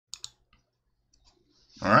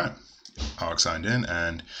Alright, Arc signed in,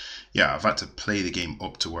 and yeah, I've had to play the game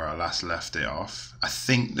up to where I last left it off. I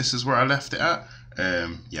think this is where I left it at.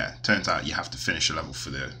 Yeah, turns out you have to finish a level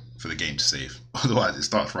for the game to save. Otherwise it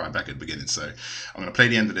starts right back at the beginning. So I'm going to play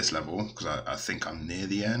the end of this level because I think I'm near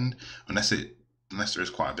the end, unless there is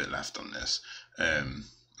quite a bit left on this. And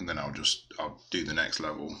then I'll do the next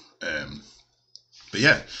level. But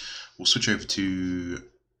yeah, we'll switch over to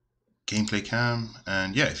gameplay cam,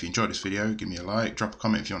 and yeah, if you enjoyed this video, give me a like, drop a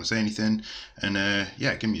comment if you want to say anything, and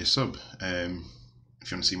yeah, give me a sub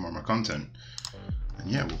if you want to see more of my content.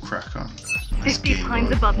 And yeah, we'll crack on. 50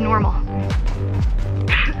 times above normal.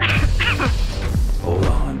 Hold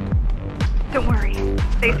on. Don't worry,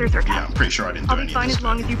 phasers are tough. Yeah, I'm pretty sure I didn't do any of this. I'll be fine as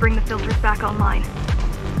long as you bring the filters back online.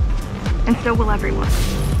 And so will everyone.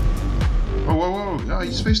 Whoa, whoa, whoa! Oh,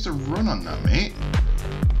 you're supposed to run on that, mate.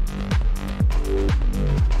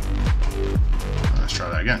 Let's try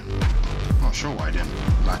that again. I'm not sure why I didn't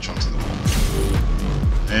latch onto the wall.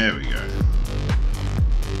 There we go.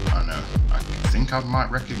 I know. I think I might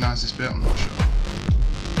recognize this bit. I'm not sure.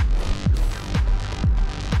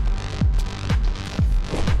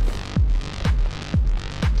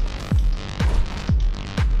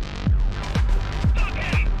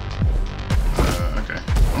 Okay.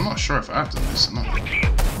 I'm not sure if I have done this or not.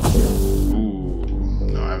 Ooh,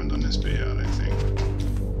 no, I haven't done this bit yet, I don't think.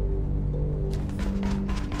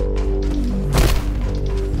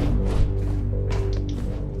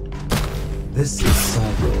 This is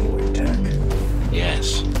cyberboy tech.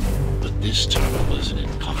 Yes, but this terminal is an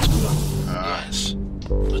inconsequential. Yes,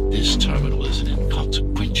 but this terminal is an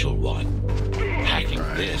inconsequential one. Hacking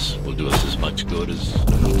this will do us as much good as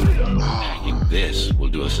hacking this will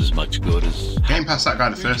do us as much good as Getting past that guy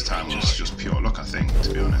the first time was just pure luck, I think,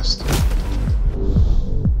 to be honest.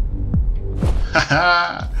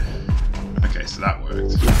 Haha. Okay, so that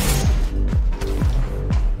worked.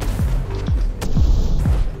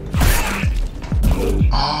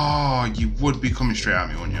 Oh, you would be coming straight at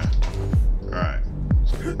me, wouldn't you? Alright.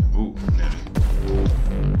 Ooh, nearly.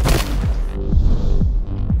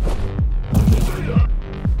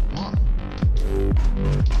 What?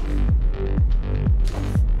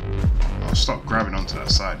 Oh, stop grabbing onto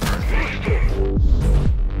that side, bro.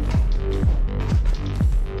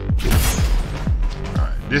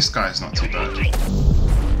 Alright, this guy's not too bad.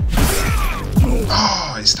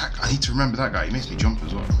 Oh, it's that guy. I need to remember that guy. He makes me jump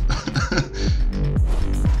as well.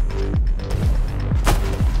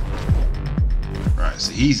 Right,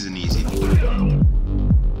 so he's an easy.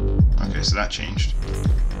 Okay, so that changed.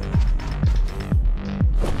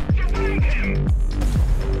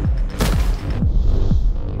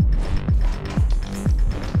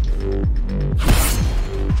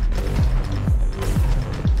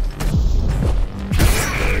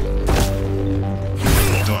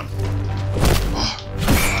 Done. Oh,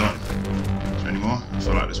 done. Is there any more? I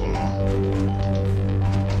feel like there's one more.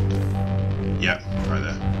 Yeah, right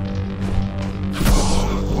there.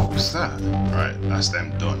 What was that? Right, that's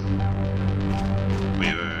them done.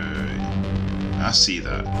 Wait. I see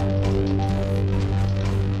that.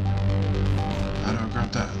 How do I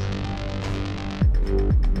grab that?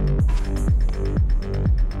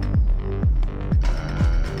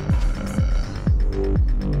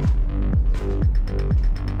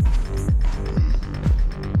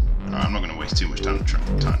 I'm not going to waste too much time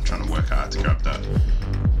trying to work out how to grab that.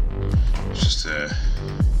 Just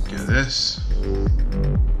get this.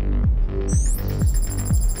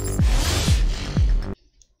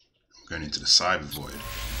 I'm going into the cyber void.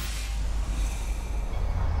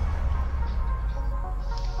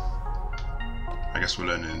 I guess we're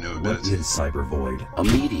learning a new ability. What is cyber void? A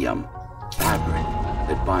medium, fabric,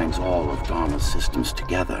 that binds all of Dharma's systems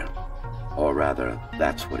together. Or rather,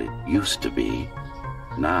 that's what it used to be.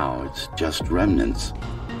 Now it's just remnants,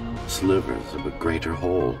 slivers of a greater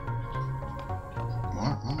whole.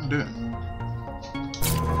 What am I doing?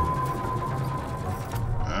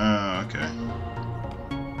 Okay.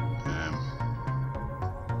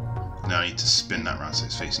 Now I need to spin that round so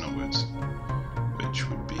it's facing upwards, which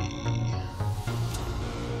would be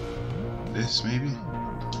this, maybe?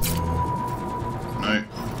 No.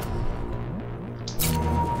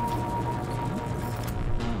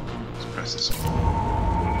 Let's press this one.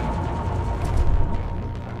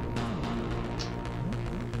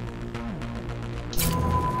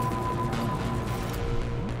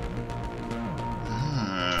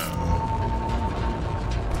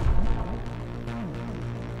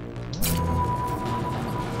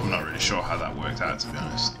 Sure how that worked out, to be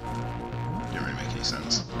honest. Didn't really make any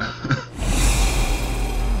sense.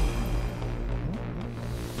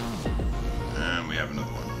 And we have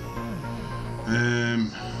another one.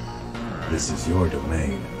 Right. This is your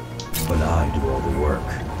domain, but I do all the work.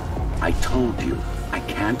 I told you, I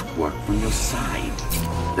can't work from your side.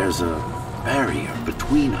 There's a barrier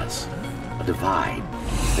between us, a divide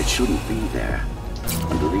that shouldn't be there.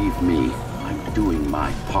 And believe me, I'm doing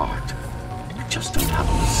my part. You just don't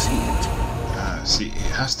happen to see it. See,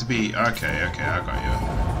 it has to be... Okay, I got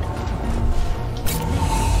you.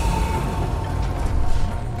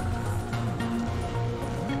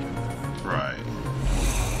 Right.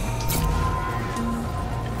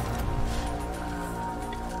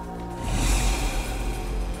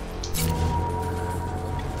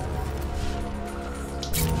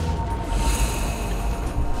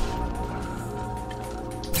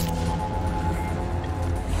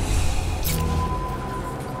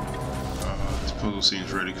 This puzzle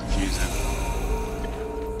seems really confusing.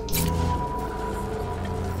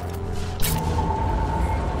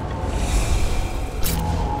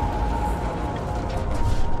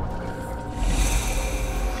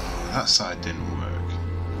 That side didn't work.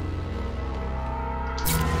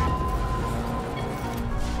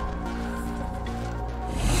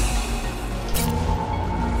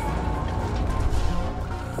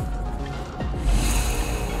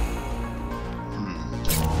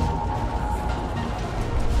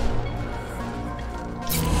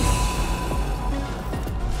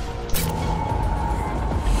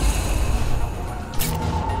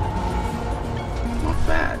 Not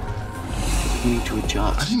bad. You need to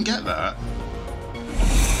adjust. I didn't get that.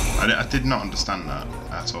 I did not understand that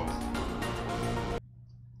at all.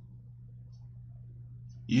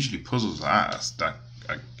 Usually puzzles like that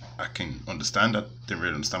I can understand. I didn't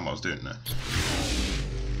really understand what I was doing there.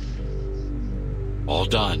 All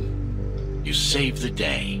done. You saved the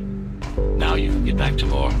day. Now you can get back to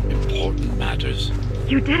more important matters.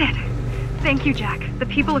 You did it! Thank you, Jack. The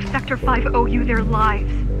people of Sector 5 owe you their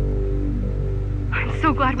lives. I'm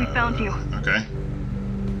so glad we found you. Okay.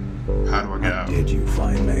 How do I get How out? did you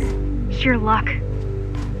find me? Sheer luck.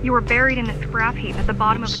 You were buried in a scrap heap at the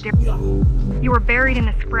bottom of a You were buried in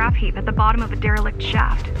a scrap heap at the bottom of a derelict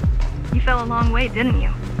shaft. You fell a long way, didn't you?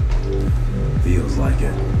 Feels like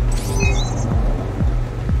it.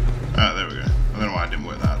 Ah, there we go. I don't know why I didn't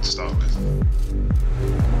work that out to start with.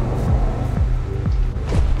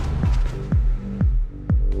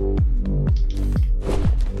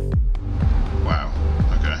 Wow.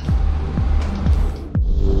 Okay.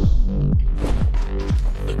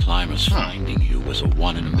 The climber's finding you was a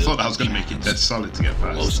 1 in a I million thought that was going to make it dead chance. solid to get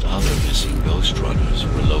past. Most other missing Ghostrunners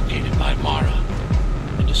were located by Mara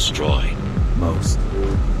and destroyed. Most.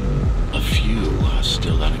 A few are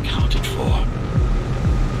still unaccounted for.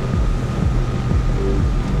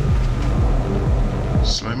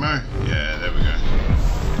 Slow-mo? Yeah, there we go.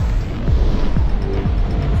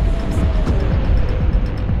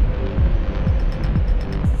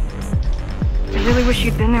 I really wish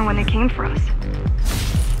you'd been there when they came for us.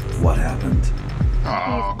 What happened?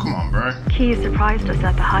 Oh, come on, bro. Key surprised us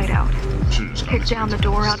at the hideout. I should have just gone Kicked this down way the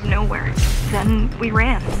door first. out of nowhere. Then we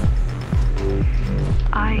ran.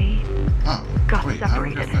 I Oh, got wait, how do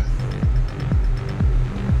we get separated. there?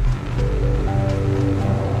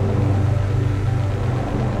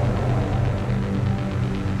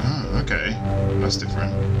 Oh, okay. That's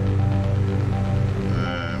different.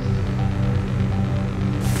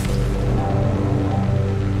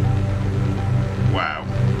 Wow.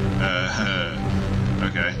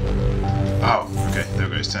 Okay. Oh, okay. There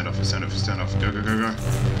we go. It's turned off. It's turned off. It's turned off. Go, go, go,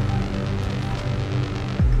 go.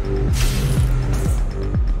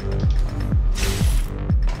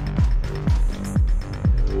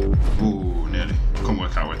 Ooh, nearly. Couldn't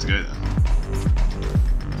work out where to go then.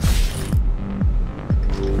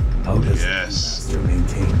 How does Yes. the master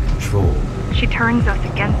maintain control? She turns us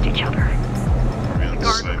against each other. Probably on The the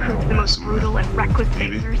guard slow recruits the mo most somewhere. brutal and reckless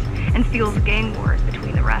Maybe. phasers and fuels gang wars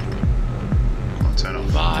between the rest. Come on, turn off.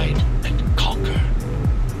 Divide and conquer.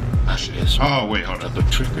 Actually, Yes. oh wait, hold on. A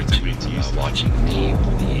trick or I think we two need to use by that. watching me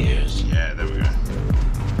over the years. Yeah, there we go.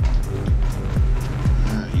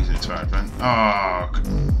 Using it to our advantage. Oh,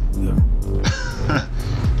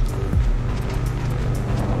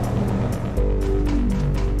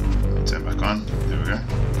 turn back on. There we go.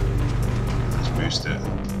 Let's boost it.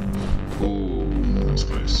 Ooh, that's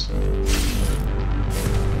close.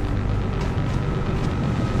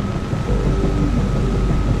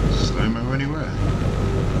 Slow-mo anywhere.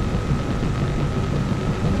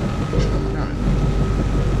 Which way am I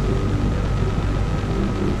going?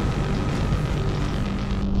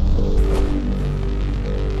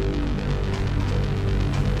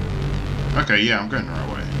 Okay, yeah, I'm going the right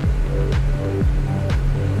way.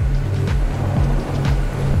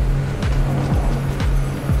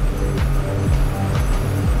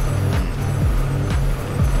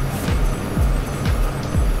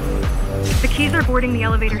 As they're boarding the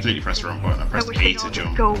elevator, Completely pressed the wrong button. I I pressed wish A they'd to all just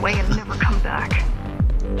jump. go away and never come back.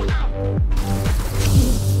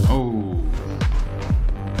 Oh.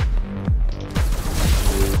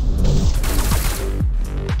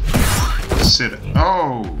 Sit.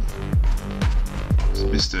 Oh. It's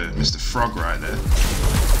Mr. Frog right there.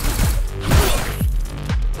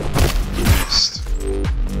 Missed.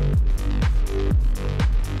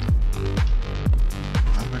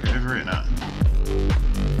 How do I get over it now?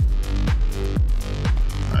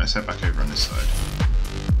 Alright, let's head back over on this side.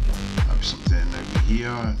 Maybe something over here.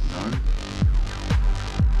 No.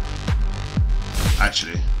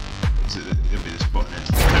 Actually, it'll be this button here.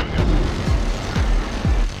 There we go.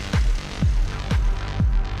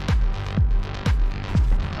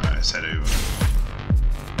 Alright, let's head over.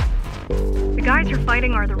 The guys you're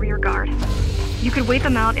fighting are the rear guard. You could wait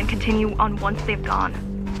them out and continue on once they've gone.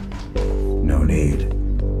 No need.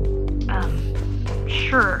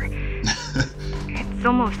 Sure. It's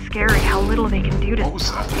almost scary how little they can do to What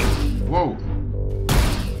was that? Whoa.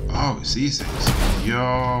 Oh, it's these things.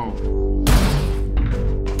 Yo.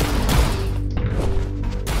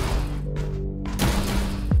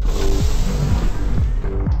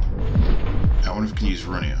 I wonder if we can use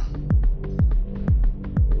run here.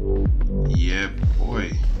 Yeah,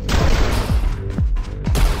 boy.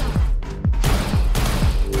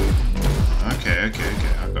 Okay, I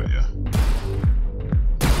got you.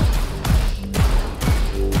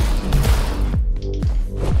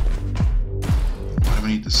 Why do we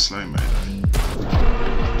need the slow-mo though?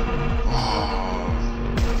 Oh.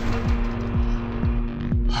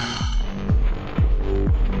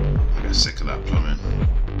 I get sick of that plumbing.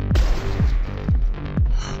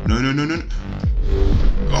 No.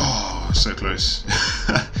 Oh, so close.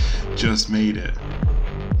 Just made it.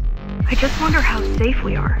 I just wonder how safe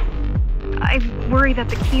we are. I worry that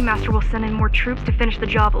the Keymaster will send in more troops to finish the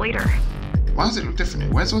job later. Why does it look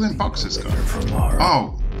different? Where's all them boxes gone?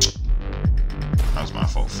 Oh! That was my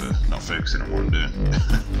fault for not focusing on what I'm doing.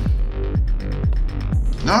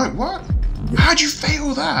 No, what? How'd you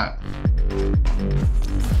fail that?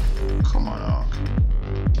 Come on, Ark.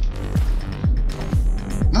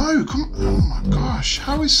 No, come on. Oh my gosh.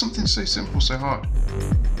 How is something so simple so hard?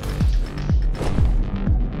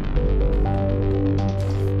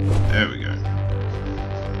 There we go.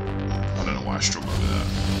 I don't know why I struggled with that.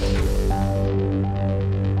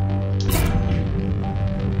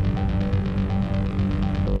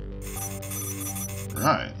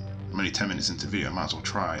 Right. I'm only 10 minutes into the video. I might as well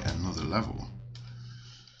try another level.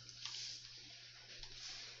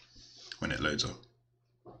 When it loads up.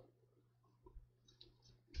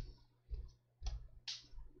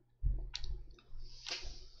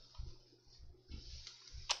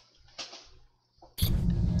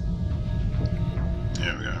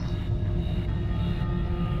 There we go.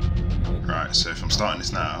 Right, so if I'm starting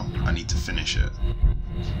this now, I need to finish it.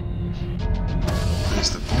 There's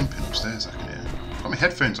the bumping upstairs I can hear. I've got my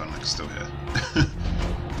headphones on, I can still hear.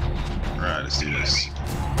 Right, let's do this.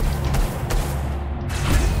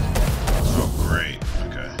 Oh, great.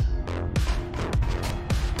 Okay.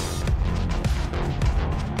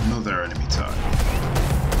 Another enemy type.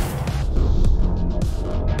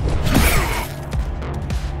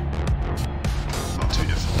 Not too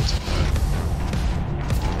difficult.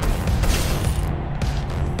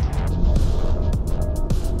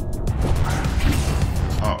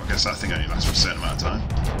 Oh, I guess that thing only lasts for a certain amount of time.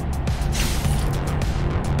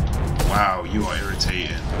 Wow, you are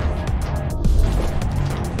irritating.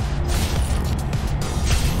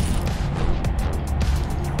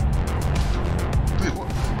 Wait, what?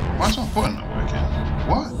 Why is my button not working?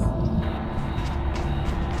 What?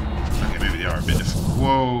 Okay, maybe they are a bit different.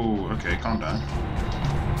 Whoa, okay, calm down.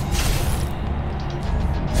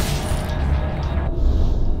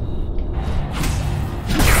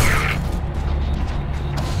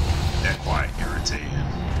 They're quite irritating.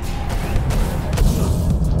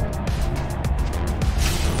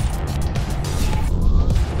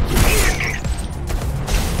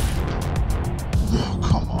 Oh,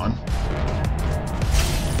 come on.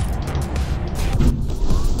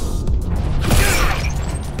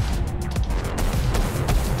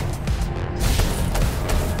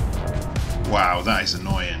 Wow, that is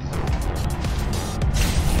annoying.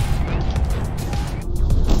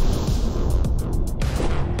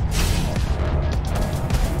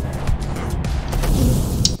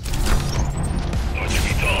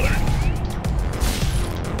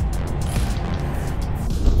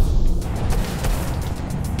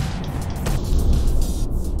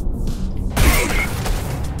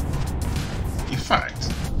 In fact.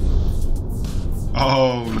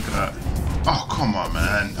 Oh, look at that. Oh, come on,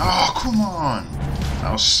 man. Oh, come on.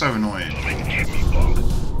 That was so annoying.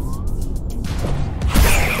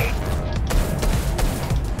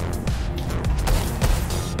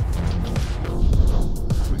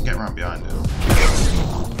 We can get around behind him.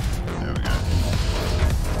 There we go.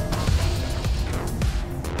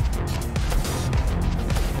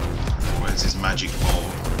 Where's his magic ball?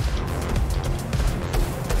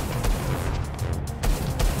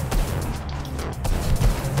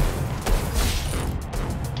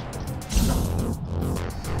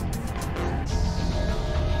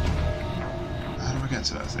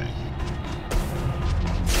 To that thing.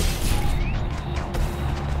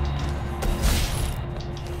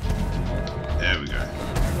 There we go.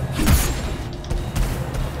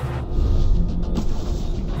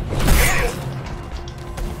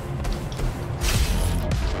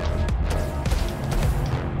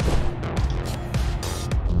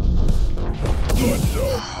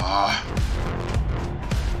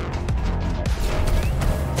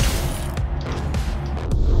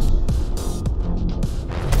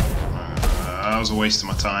 That was a waste of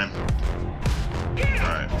my time.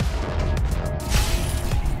 Alright.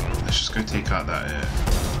 Let's just go take out that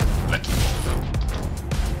Lecky ball.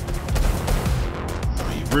 Oh,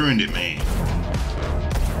 you ruined it, mate.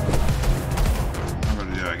 I'm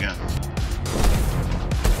gonna do that again.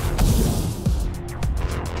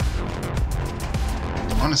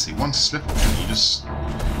 Honestly, one slip of it,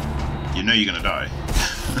 you know you're gonna die.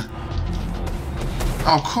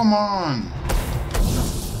 Oh, come on!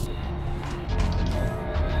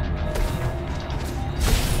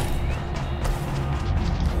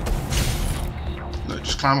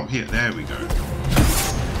 Just climb up here. There we go.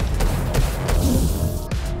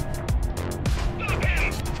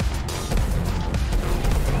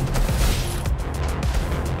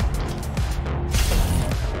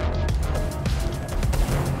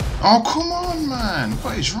 Oh, come on, man.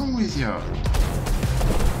 What is wrong with you?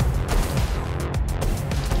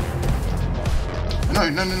 No.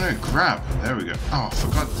 Grab. There we go. Oh, I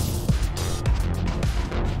forgot.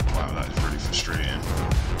 Wow, that is really frustrating.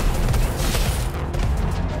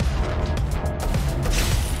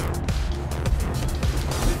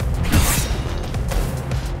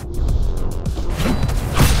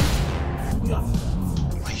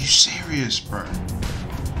 Serious, bro.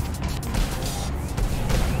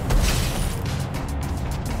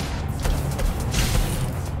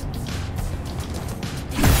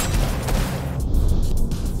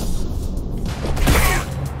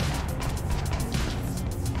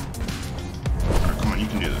 Alright, come on, you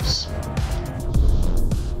can do this.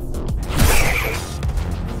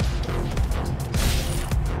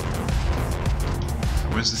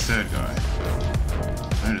 Where's the third guy?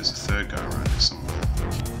 I know there's a third guy around here somewhere.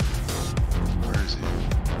 Where is he?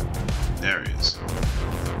 There he is.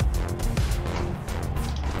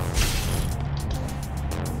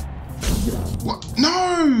 What? No!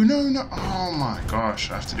 Oh my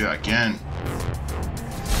gosh, I have to do that again.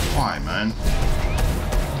 Why, man?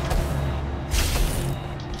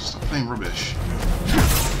 Stop playing rubbish.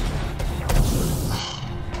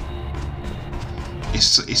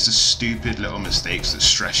 It's the stupid little mistakes that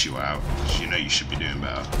stress you out, because you know you should be doing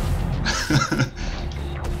better.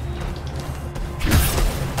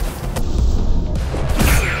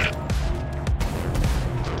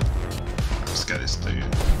 Let's get this dude.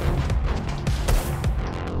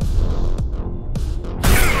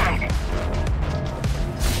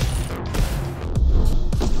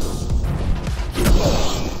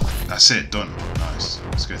 That's it, done. Nice.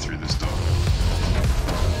 Let's go through this door.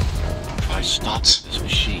 Try stop this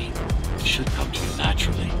machine. It should come to you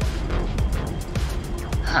naturally.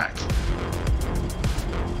 Hack.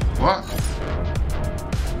 What?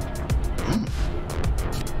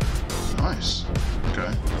 Nice.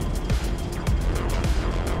 Okay.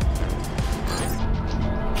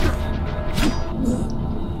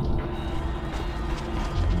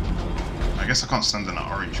 I guess I can't stand on that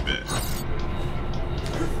orange bit.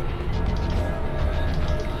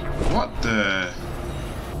 What the...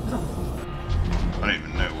 I don't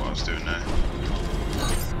even know what I was doing there.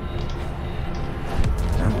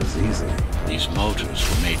 That was easy. These motors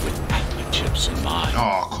were made with Atma chips in mind.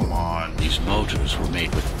 Oh, come on. These motors were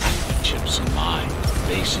made with Atma chips in mind.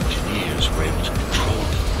 Base engineers were able to control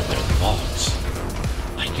them with their thoughts.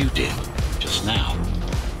 Like you did, just now.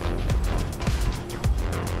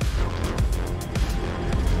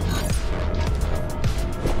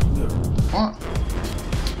 What?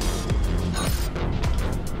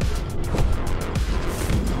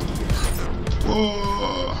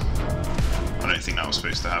 Whoa! I don't think that was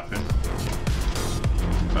supposed to happen.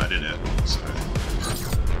 But I did it, so...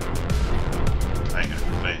 I ain't gonna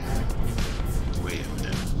complain. Wait a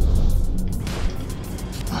minute.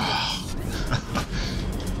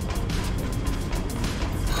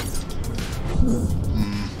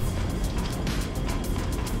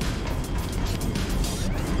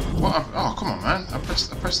 What? Oh, come on, man. I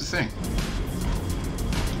pressed the thing.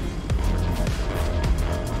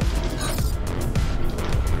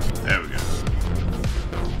 There we go.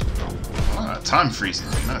 Oh, that time freezing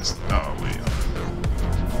thing. That's... Oh, wait.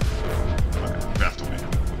 Okay, we're gonna have to wait.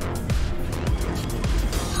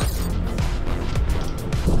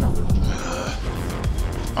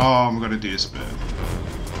 Oh, I'm gonna do this bit.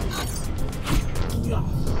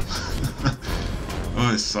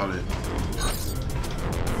 Oh, it's solid.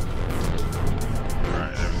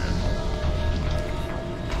 Alright, there we go.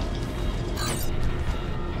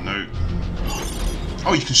 No.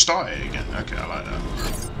 Oh, you can start it again. Okay, I like that.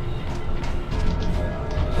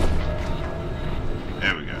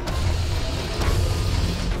 There we go.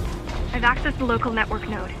 I've accessed the local network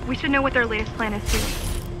node. We should know what their latest plan is soon.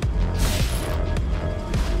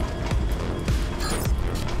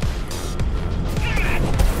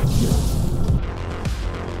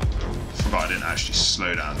 Forgot I didn't actually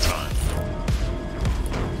slow down time.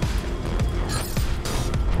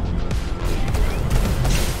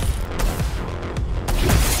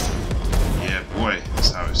 Yeah, boy,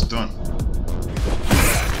 that's how it's done.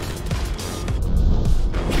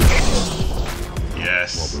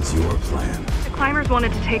 Yes. What was your plan? The climbers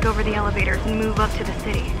wanted to take over the elevators and move up to the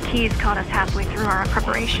city. Keys caught us halfway through our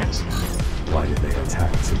preparations. Why did they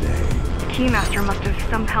attack today? The Keymaster must have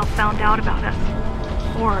somehow found out about us.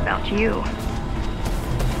 Or about you.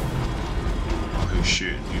 Oh, who's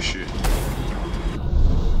shooting? Who's shooting?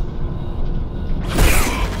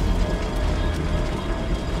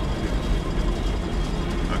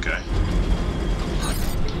 Okay.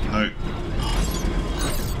 No.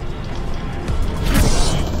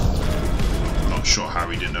 Not sure how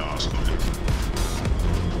he didn't know I was coming.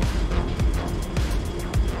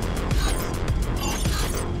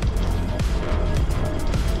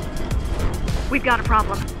 We've got a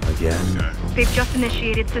problem. Again? Okay. They've just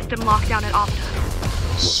initiated system lockdown at Opta.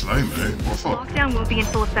 Slow-mo? What for? Lockdown won't be in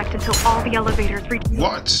full effect until all the elevators reach...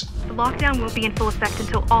 What? The lockdown won't be in full effect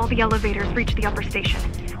until all the elevators reach the upper station.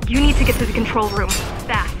 You need to get to the control room.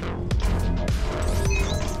 Fast.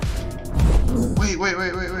 Wait.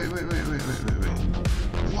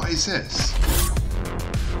 What is this?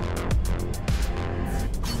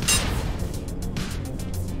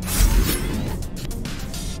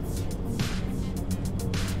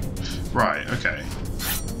 Right, okay.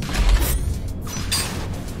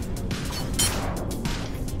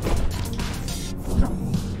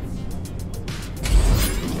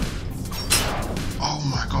 Oh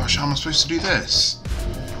my gosh, how am I supposed to do this?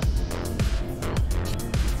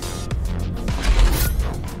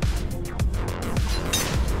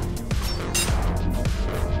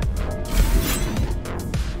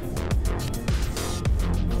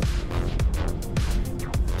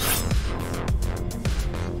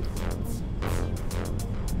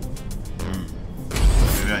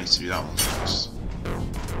 Maybe I need to do that one first.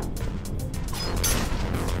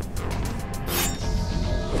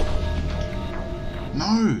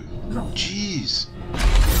 No! Jeez!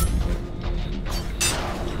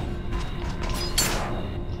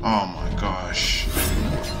 Oh my gosh.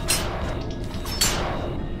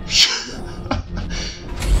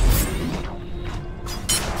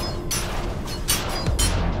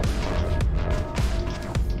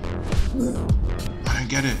 I don't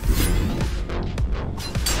get it.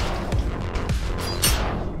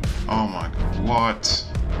 Oh my god, what?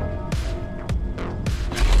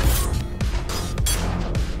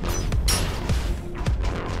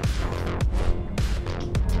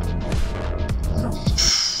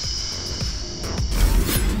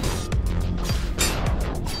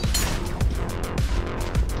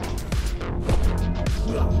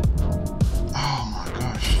 Oh my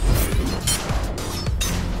gosh.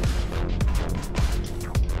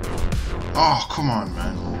 Oh, come on,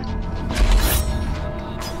 man.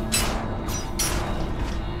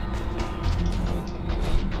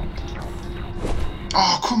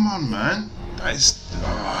 Oh, come on, man. That is...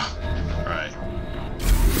 Right.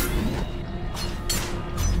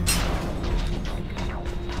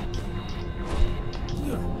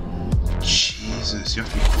 Jesus, you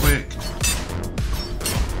have to be quick.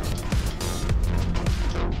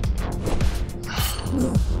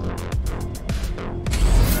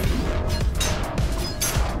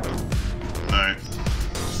 No.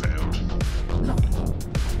 Failed.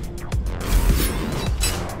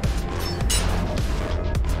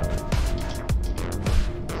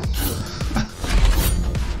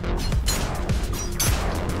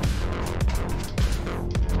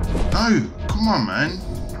 No! Come on, man.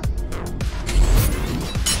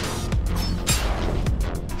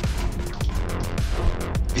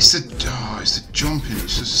 It's the jumping,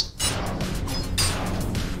 it's just...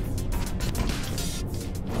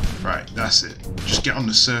 That's it. Just get on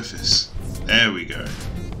the surface. There we go.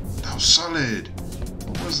 That was solid.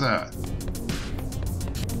 What was that?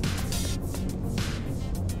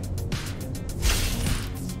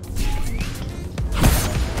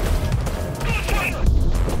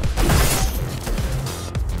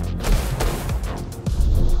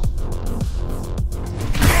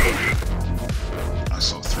 I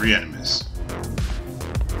saw 3 enemies.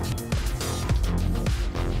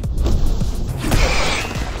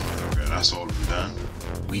 That's all of them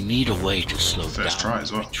done. We need a way to slow First down try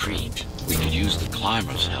as well. retreat. We could use the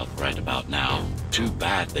climbers' help right about now. Too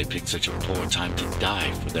bad they picked such a poor time to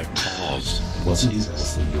die for their cause. Wasn't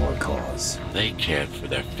mostly your cause. They cared for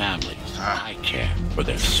their families. Ah. I care for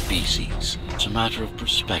their species. It's a matter of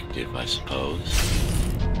perspective, I suppose.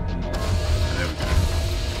 There we go.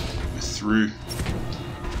 We're through.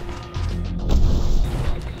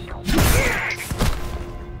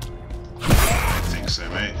 I think so,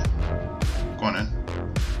 mate. Go on then.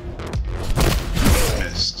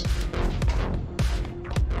 Missed.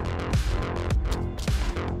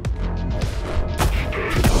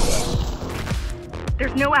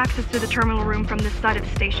 There's no access to the terminal room from this side of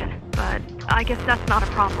the station, but I guess that's not a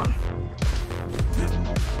problem.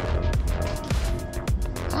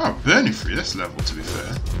 Oh, burning through this level, to be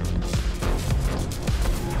fair.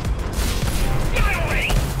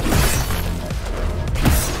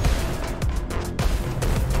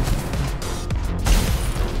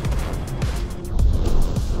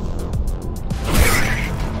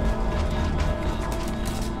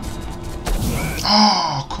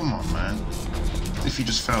 Oh, come on, man. If you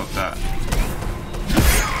just failed that.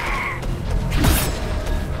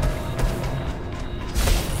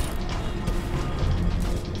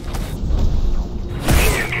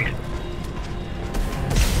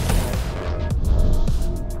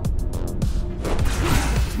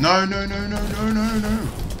 No, no, no, no, no, no, no.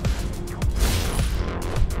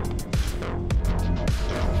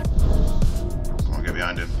 Come on, get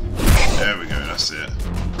behind him. There we go, that's it.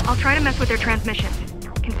 I'll try to mess with their transmissions.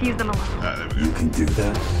 Confuse them a little. There we go. You can do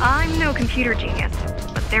that? I'm no computer genius,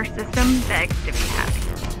 but their system begs to be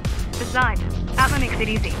hacked. Besides, Atma makes it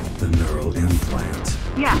easy. The neural implant.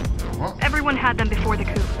 Yeah, What? everyone had them before the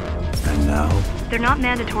coup. And now? They're not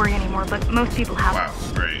mandatory anymore, but most people have them.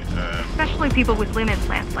 Wow, great. Especially people with limb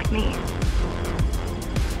implants like me.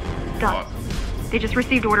 Done. What? They just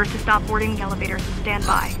received orders to stop boarding the elevators and stand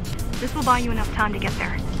by. This will buy you enough time to get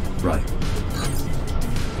there. Right.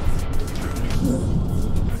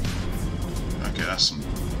 Okay, that's some...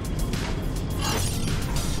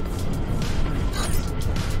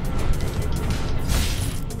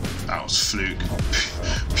 That was fluke.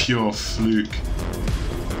 Pure fluke.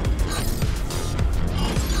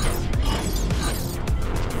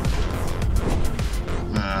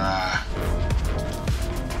 Ah.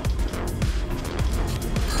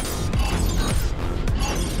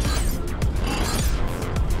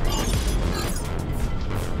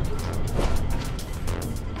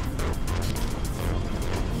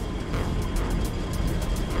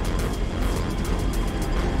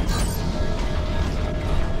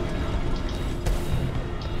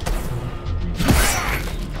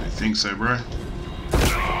 I think so, bro.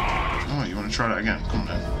 Oh, you want to try that again? Come on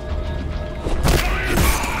then.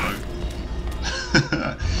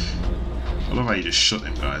 No. I love how you just shut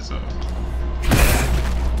them guys up.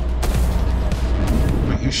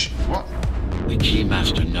 Wait, what? The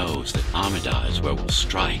Keymaster knows that Amida is where we'll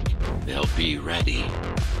strike. They'll be ready.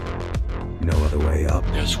 No other way up.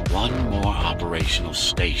 There's one more operational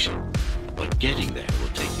station, but getting there will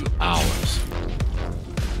take you hours.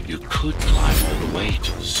 You could climb all the way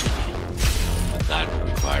to the city, but that will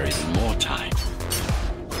require even more time.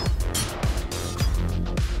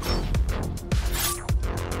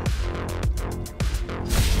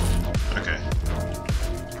 Okay.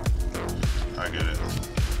 I get it.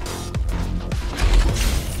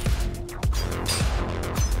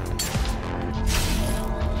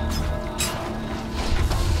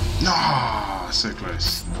 No, so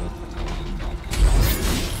close.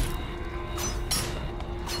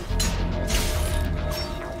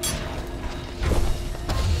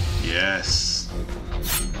 Yes.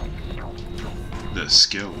 The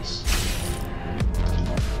skills.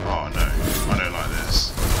 Oh no, I don't like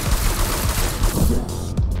this.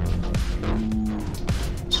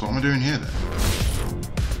 So what am I doing here then?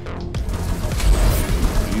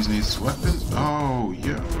 Using these weapons? Oh,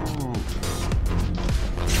 yo.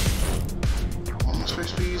 What am I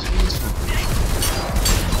supposed to be using these for?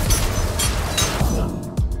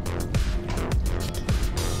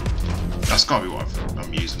 That's gotta be what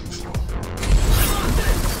I'm using them for.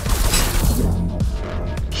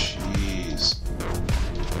 Jeez.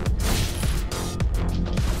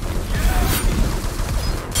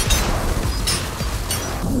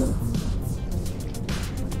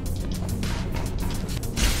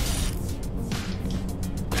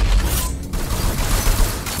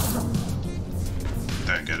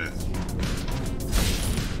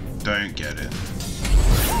 Don't get it.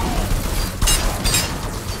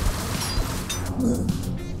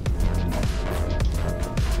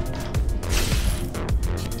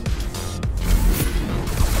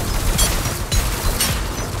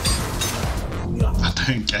 I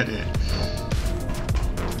don't get it.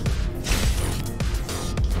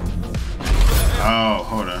 Oh,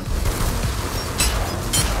 hold on.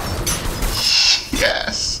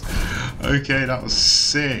 Yes! Okay, that was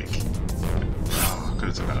sick. Oh, I could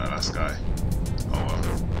have taken that last guy. Oh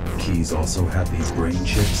well. Keys also have these brain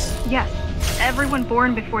chips? Yes. Everyone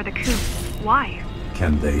born before the coup. Why?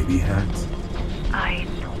 Can they be hacked?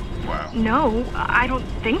 Wow. No, I don't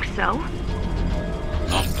think so.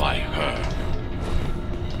 Not by her.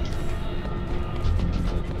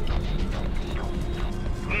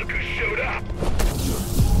 Look who showed up.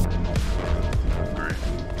 Great.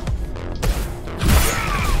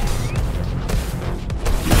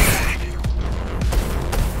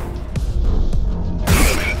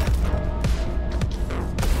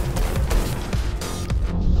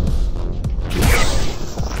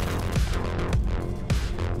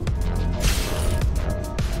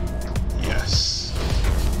 Yes.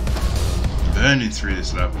 Burning through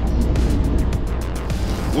this level.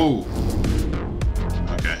 Whoa.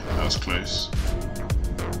 Okay, that was close.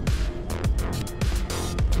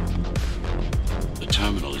 The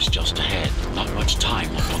terminal is just ahead. Not much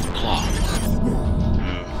time left on the clock.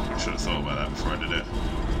 I should have thought about that before I did it.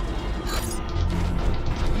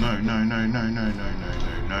 No, no, no, no, no, no, no,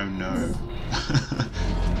 no, no, no.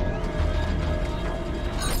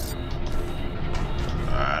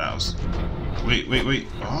 Alright, that was... Wait, wait, wait.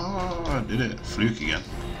 Oh, I did it. Fluke again.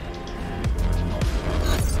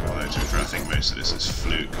 Although, to be fair, I think most of this is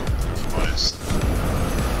fluke, if I'm honest.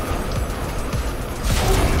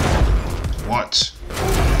 What?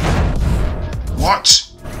 What?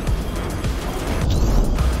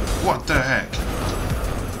 What the heck?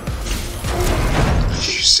 Are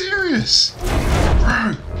you serious?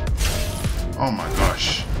 Bro! Oh my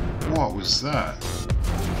gosh. What was that?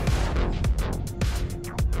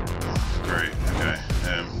 Oh, great, okay.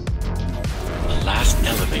 The last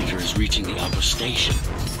elevator is reaching the upper station.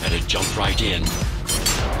 Better jump right in.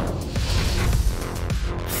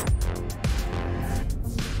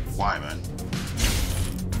 Why, man?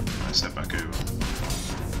 I step back over.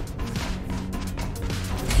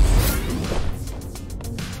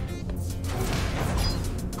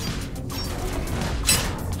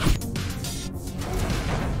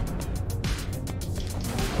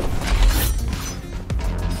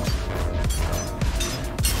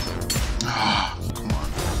 Ah, come on.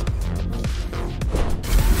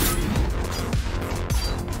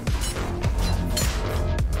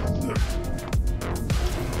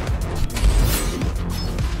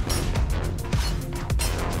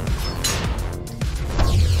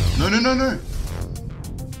 No, no, no, no.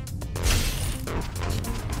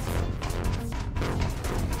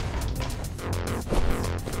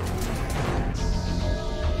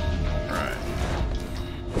 Right.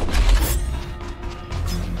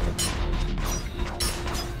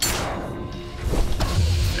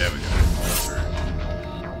 There we go. Through.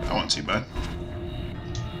 That wasn't too bad.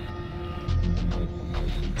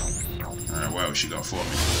 Alright, what else she got for me?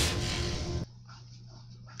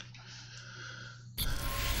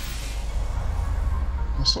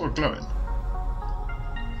 It's sort of glowing.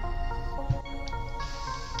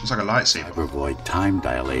 It's like a lightsaber. Cybervoid time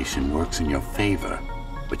dilation works in your favor,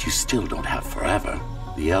 but you still don't have forever.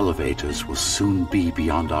 The elevators will soon be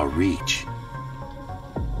beyond our reach.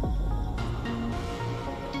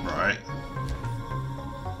 Right.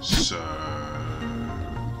 So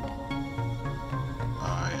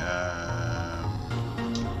I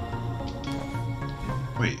am.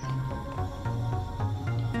 Wait.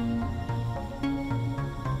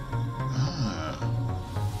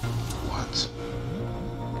 What?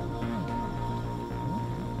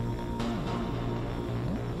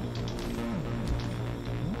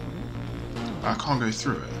 I can't go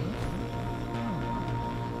through it.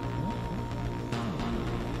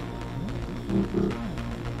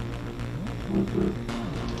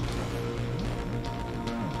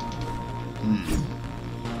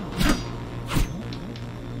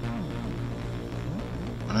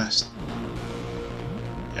 Honest.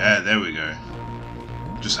 Yeah, there we go.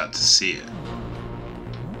 Just had to see it.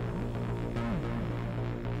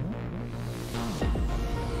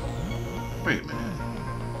 Wait a minute.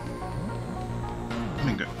 Let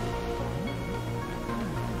me go.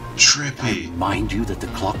 Trippy. Mind you that the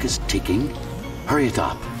clock is ticking? Hurry it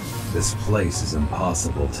up. This place is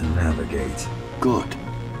impossible to navigate. Good.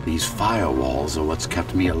 These firewalls are what's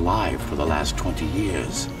kept me alive for the last 20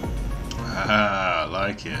 years. Ah, I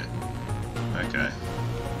like it. Okay.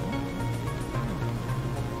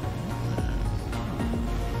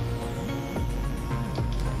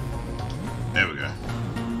 There we go.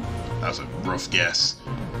 That was a rough guess.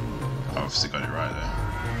 I obviously got it right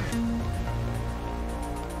there.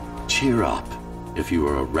 Cheer up. If you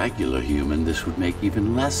were a regular human, this would make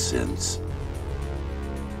even less sense.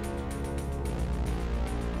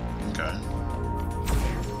 Okay.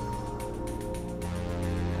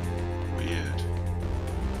 Weird.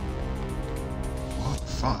 What?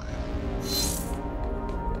 5?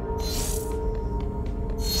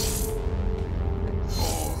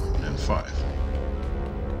 4 and then 5.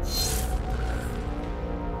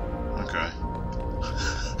 Okay.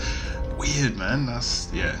 Weird, man. That's,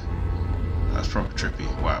 yeah. That's proper trippy.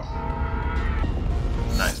 Wow.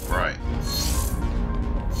 Nice, bright.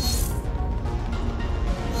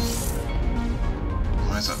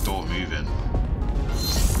 Why is that door moving?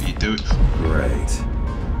 What are you doing? Great.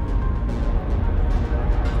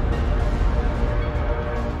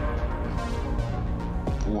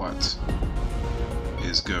 What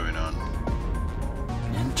is going on?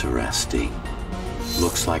 Interesting.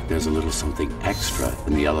 Looks like there's a little something extra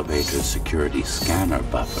in the elevator's security scanner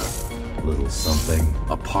buffer. Little something.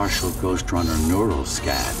 A partial Ghostrunner neural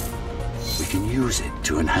scan. We can use it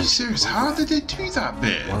to Are you enhance... serious? How did they do that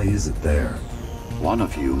bit? Why is it there? One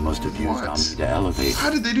of you must have used What? Nvidia elevator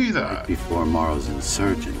How did they do that? before Morrow's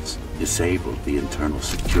insurgents disabled the internal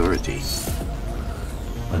security.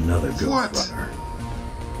 Another What? Ghostrunner.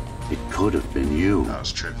 It could have been you. That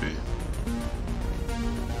was trippy.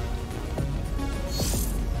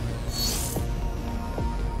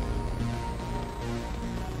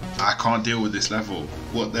 I can't deal with this level.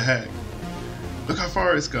 What the heck? Look how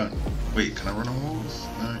far it's gone. Wait, can I run on walls?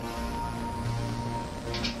 No.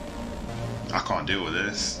 I can't deal with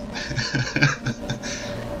this.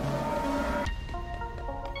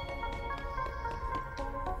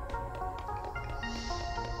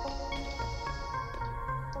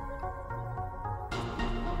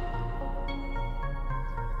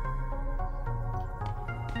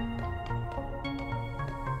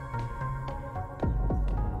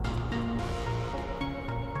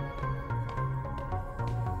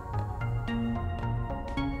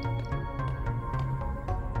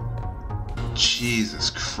 Jesus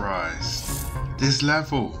Christ. This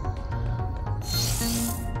level.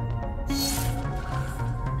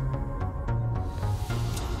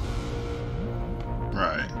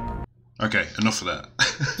 Right. Okay, enough of that.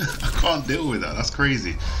 I can't deal with that. That's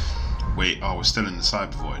crazy. Wait, oh, we're still in the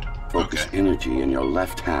cyber void. Focus Okay. energy in your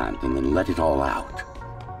left hand and then let it all out.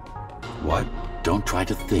 What? Don't try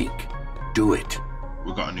to think. Do it.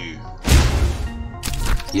 We got a new...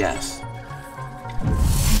 Yes,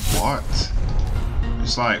 What?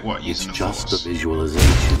 It's like, what, it's using the just a force?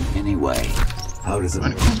 visualization anyway. How does it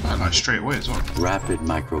And it work? comes back like straight away as well. Rapid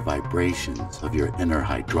micro vibrations of your inner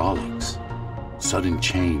hydraulics. Sudden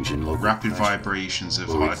change in local Rapid pressure vibrations of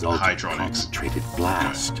will result in hydraulics. concentrated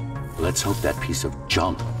blast. Let's hope that piece of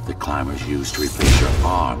junk the climbers use to replace your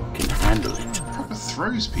arm can handle it. Proper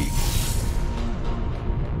throws people.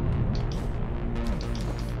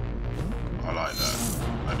 I like that.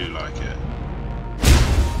 I do like it.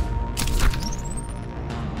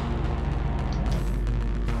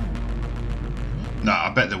 Nah, I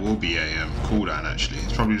bet there will be a cooldown actually.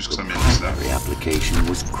 It's probably just because I'm in this Primary level. application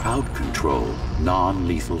was crowd control,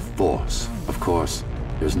 non-lethal force. Of course,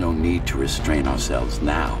 there's no need to restrain ourselves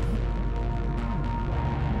now.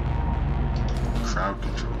 Crowd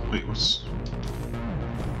control. Wait, what's...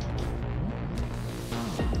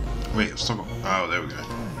 Wait, let's talk about... Oh, there we go.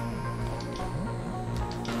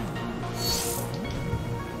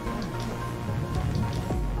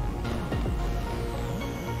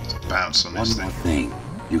 Bounce on One this more thing. thing.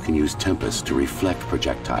 You can use Tempest to reflect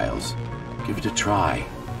projectiles. Give it a try.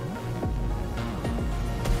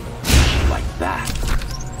 Like that.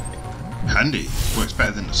 Handy. Works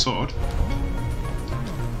better than the sword.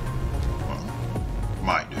 Well,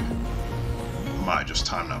 might do. Might just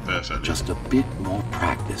time that perfectly. Just a bit more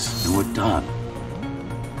practice and we're done.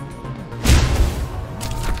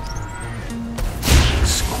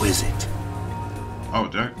 Exquisite. Oh,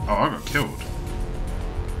 I got killed.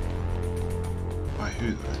 By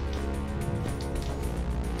who though?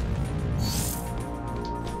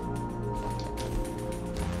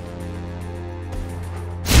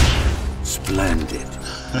 Splendid.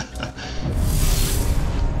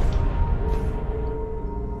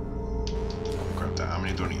 Grab that. How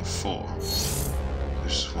many do I need? 4.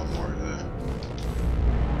 There's just one more over there.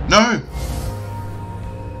 No!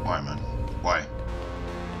 Why, man? Why?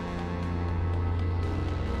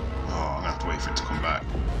 Oh, I'm gonna have to wait for it to come back.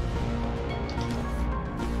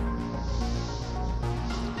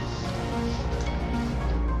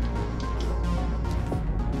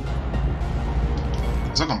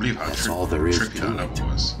 I can't believe how That's all there is trippy to that level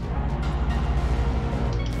was.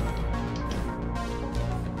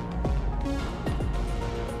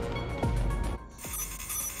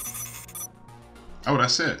 Oh,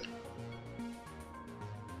 that's it.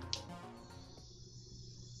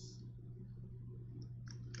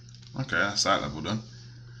 Okay, that's that level done.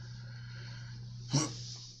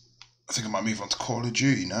 I think I might move on to Call of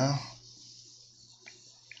Duty now.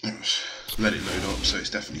 Let it load up, so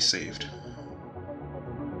it's definitely saved.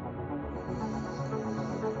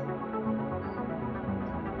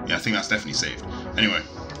 Yeah, I think that's definitely saved. Anyway,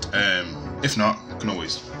 if not, I can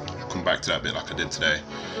always come back to that bit like I did today.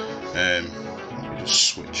 Let me just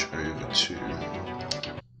switch over to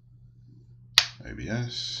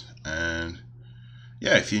OBS, and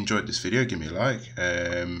yeah, if you enjoyed this video, give me a like.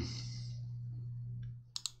 There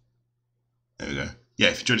we go. Yeah,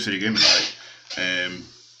 if you enjoyed this video, give me a like.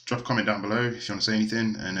 Drop a comment down below if you want to say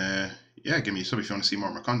anything, and yeah, give me a sub if you want to see more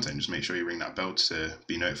of my content. Just make sure you ring that bell to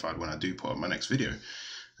be notified when I do put up my next video.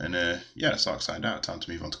 And yeah, that's Ark signed out. Time to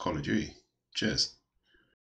move on to Call of Duty. Cheers.